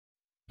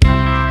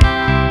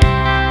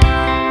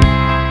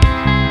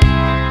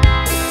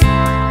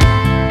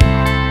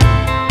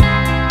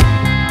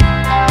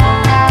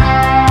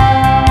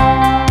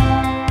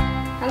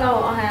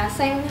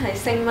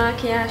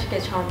maQuillage 嘅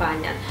創辦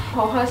人，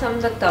好開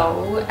心得到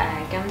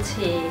今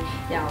次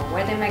由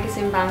Wedding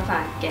Magazine 頒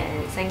發嘅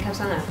星級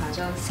新娘化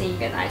妝師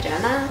嘅大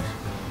獎啦。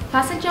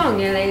法式妝容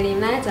嘅理念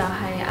咧就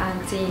係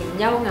自然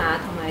優雅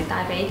同埋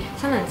帶俾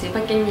新娘子不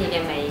經意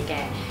嘅美嘅。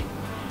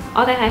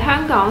我哋係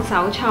香港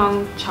首創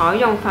採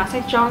用法式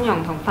妝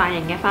容同髮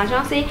型嘅化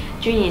妝師，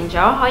鑽研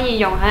咗可以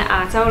用喺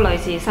亞洲女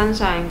士身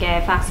上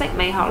嘅法式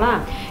美學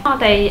啦。我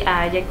哋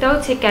亦都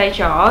設計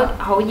咗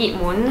好熱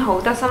門、好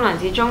得新娘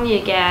子中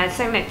意嘅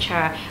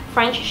signature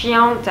French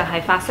chignon， 就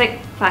係法式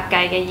髮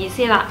髻嘅意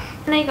思啦。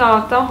呢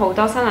個都好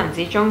多新娘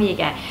子中意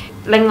嘅。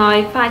另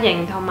外髮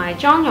型同埋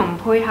妝容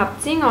配合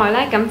之外呢，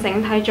咁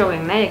整體造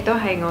型呢亦都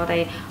係我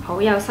哋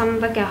好有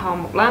心得嘅項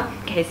目啦。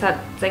其實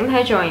整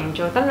體造型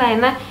做得靚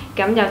呢，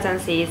咁有陣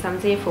時甚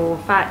至乎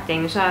髮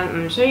型上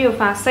唔需要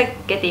髮飾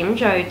嘅點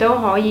綴都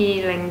可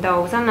以令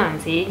到新娘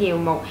子耀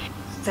目，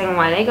成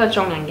為呢個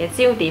眾人嘅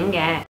焦點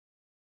嘅。